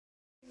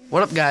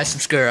What up, guys?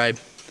 Subscribe.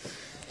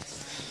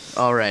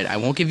 Alright, I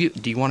won't give you...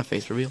 Do you want a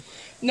face reveal?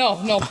 No,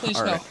 please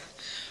no. Right.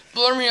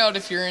 Blur me out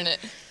if you're in it.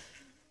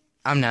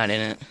 I'm not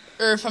in it.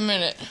 Or if I'm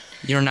in it.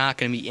 You're not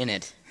going to be in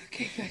it.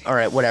 Okay, good.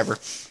 Alright, whatever.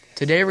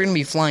 Today we're going to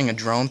be flying a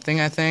drone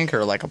thing, I think,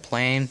 or like a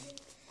plane.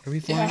 What are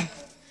we flying?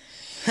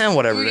 Yeah.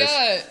 Whatever it is.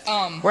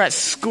 We're at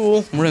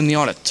school. We're in the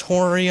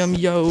auditorium,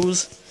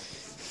 yos.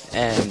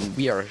 And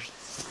we are...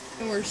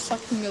 And we're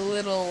sucking a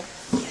little...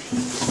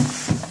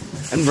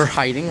 And we're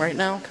hiding right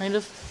now, kind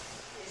of.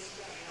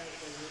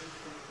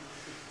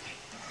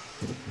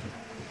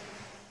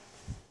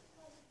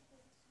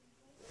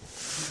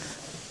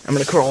 I'm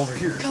gonna crawl over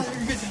here.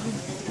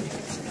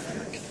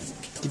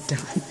 Get down.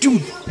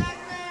 Dude!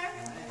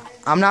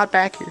 I'm not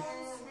back here.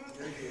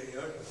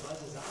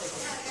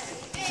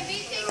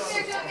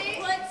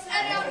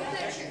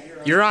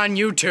 You're on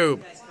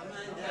YouTube.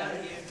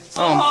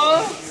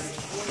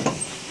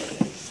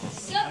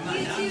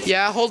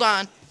 Yeah, hold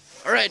on.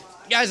 Alright,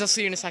 guys, I'll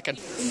see you in a second.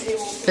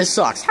 This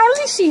sucks. How does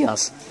he see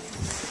us?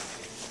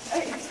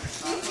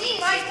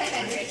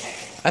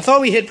 I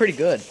thought we hit pretty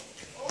good.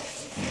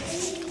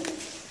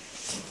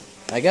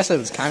 I guess it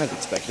was kind of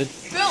expected.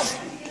 Bill! I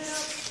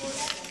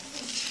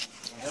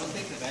don't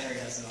think the battery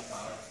has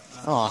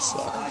enough power. Aw,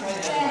 suck.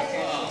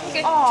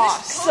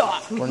 Aw,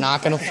 suck. We're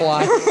not gonna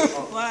fly.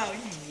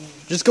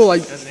 Just go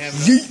like,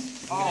 yeet.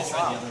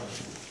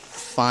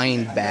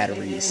 Find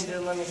batteries.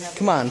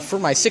 Come on, for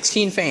my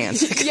 16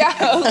 fans.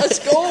 Yeah, let's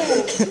go.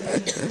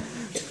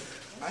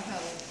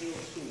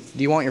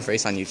 Do you want your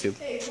face on YouTube?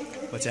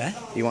 What's that?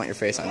 Do you want your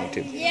face on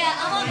YouTube? Yeah,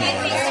 I'm on my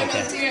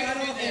face.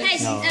 Hey,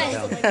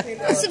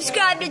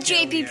 subscribe to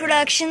JP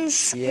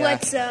Productions. Yeah.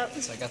 What's up?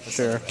 So I got this.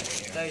 Sure.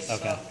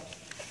 Okay.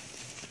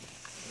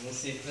 We'll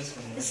see if this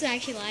one works. This is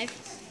actually live.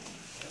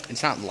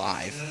 It's not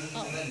live.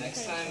 And then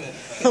next time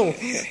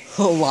if...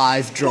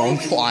 Live drone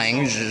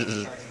flying.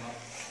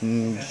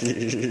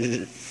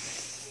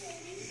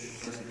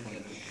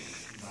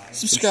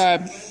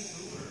 Subscribe.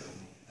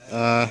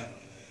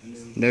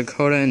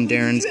 Dakota and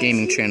Darren's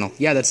gaming channel.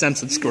 Yeah, that's them.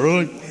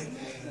 Subscribe.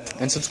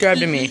 And subscribe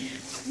to me.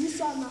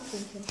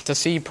 To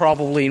see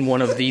probably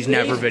one of these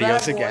never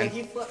videos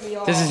again.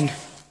 This is...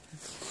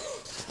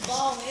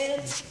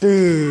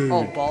 Dude.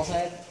 Oh, ball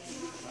head?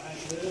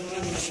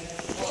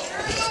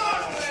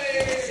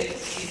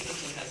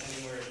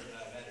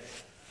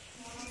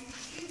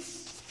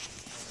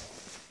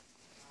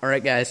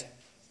 Alright, guys.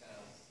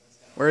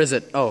 Where is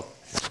it? Oh.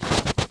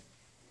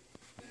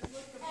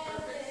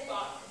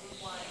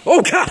 Oh,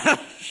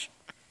 gosh!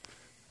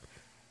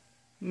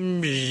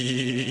 Can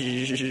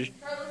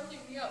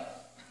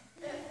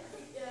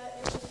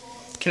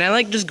I,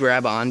 like, just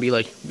grab on and be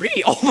like,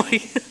 oh my...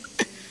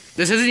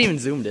 This isn't even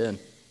zoomed in.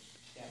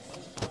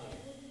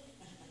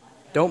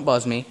 Don't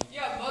buzz me.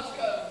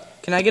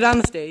 Can I get on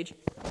the stage?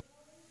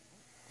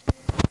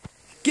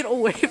 Get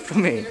away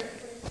from me.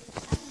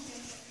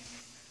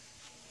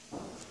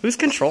 Who's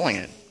controlling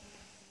it?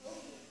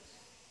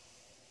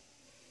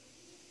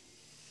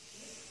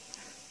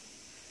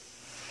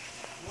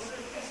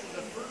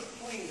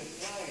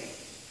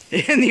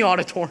 In the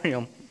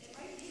auditorium.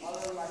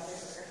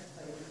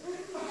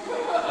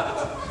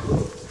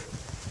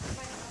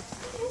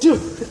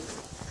 Dude.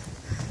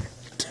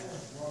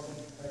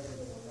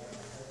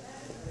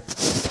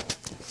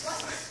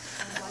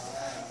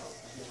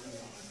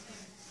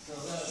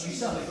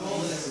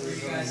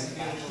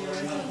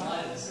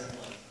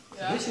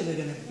 This is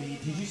gonna be.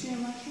 Did you see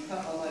him last year? No.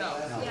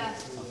 Yeah.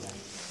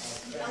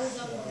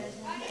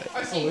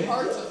 I've seen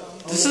parts of them.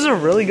 This is a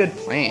really good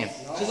plan.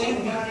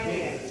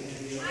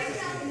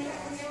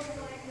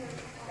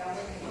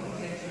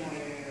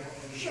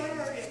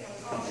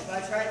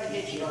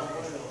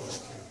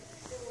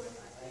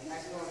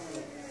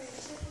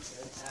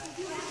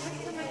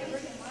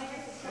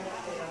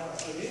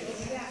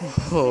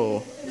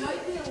 Oh.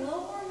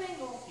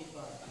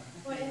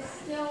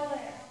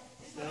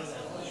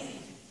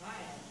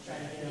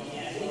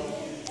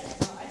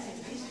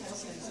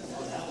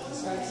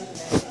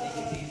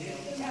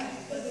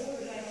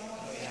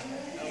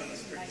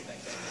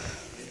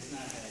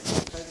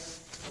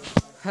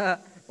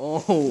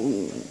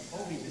 Oh.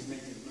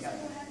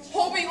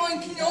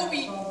 Obi-Wan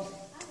Kenobi.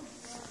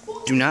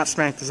 Do not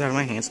smack this out of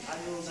my hands.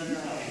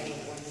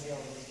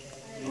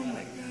 Oh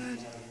my god.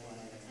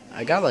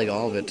 I got like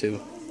all of it too.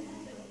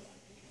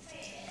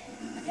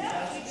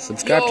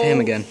 Subscribe to him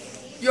again.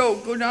 Yo,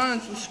 go down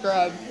and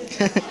subscribe.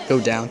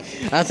 Go down.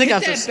 I think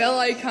I'm Hit that bell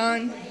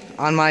icon.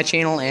 on my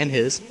channel and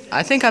his.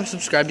 I think I'm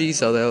subscribed to you,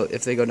 so they'll,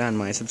 if they go down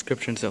my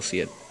subscriptions, they'll see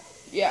it.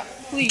 Yeah,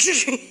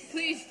 please.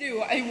 Please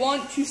do. I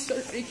want to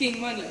start making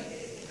money.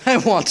 I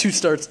want to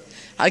start.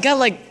 I got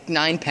like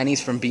 9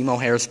 pennies from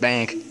BMO Harris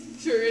Bank.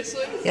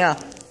 Seriously? Yeah.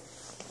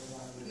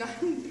 9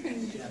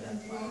 pennies from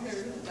BMO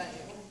Harris Bank.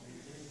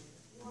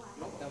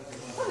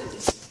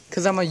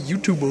 Because I'm a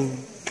YouTuber. You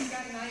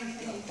got 9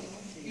 pennies from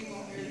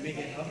BMO Harris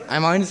Bank. I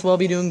might as well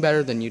be doing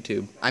better than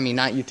YouTube. I mean,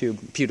 not YouTube,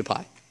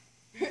 PewDiePie.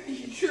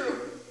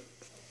 True.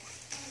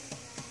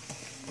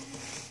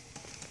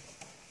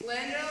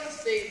 Land it on the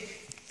stage.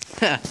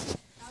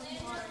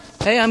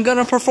 Hey, I'm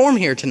gonna perform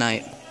here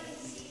tonight.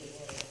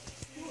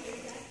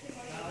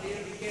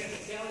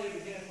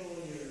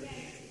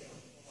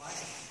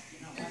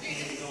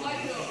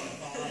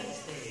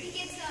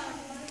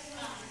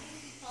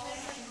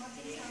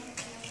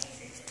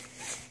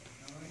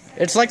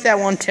 It's like that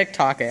one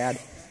TikTok ad.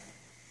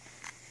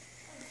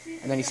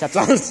 And then he steps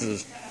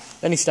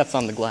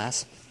on the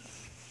glass.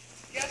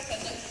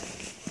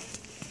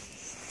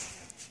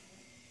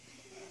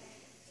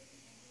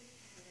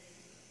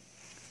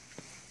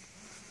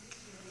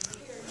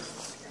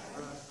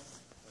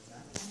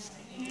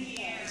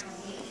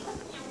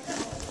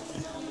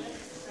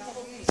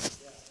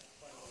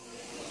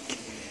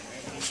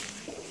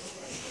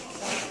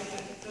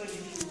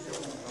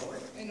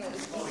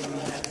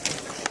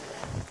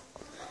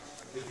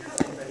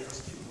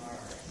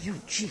 Yo,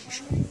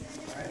 jeez.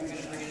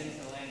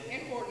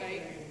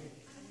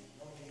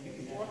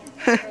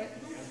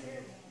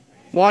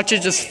 Watch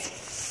it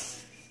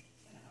just...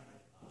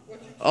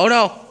 Oh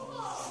no!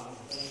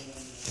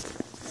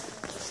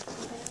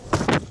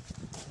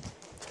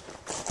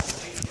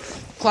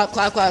 Clap,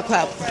 clap, clap,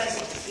 clap.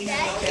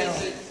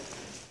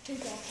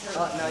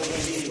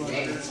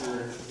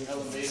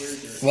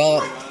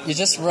 Well, you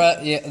just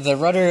the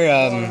rudder.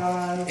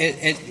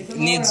 It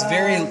needs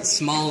very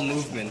small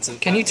movements.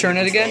 Can you turn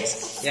it again?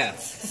 Yeah.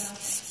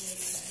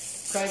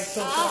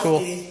 Cool.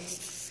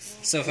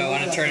 So if I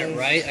want to turn it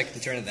right, I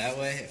can turn it that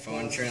way. If I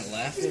want to turn it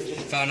left,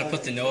 if I want to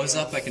put the nose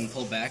up, I can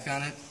pull back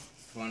on it.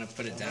 If I want to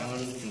put it down, I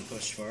can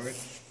push forward.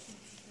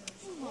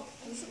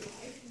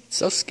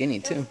 So skinny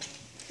too.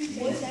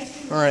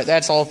 Alright,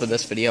 that's all for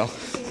this video.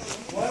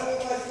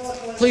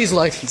 Please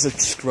like and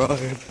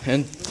subscribe.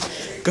 And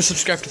go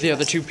subscribe to the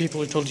other two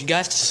people who told you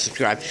guys to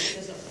subscribe.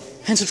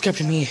 And subscribe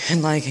to me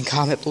and like and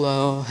comment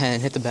below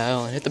and hit the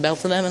bell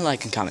for them and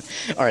like and comment.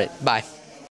 Alright, bye.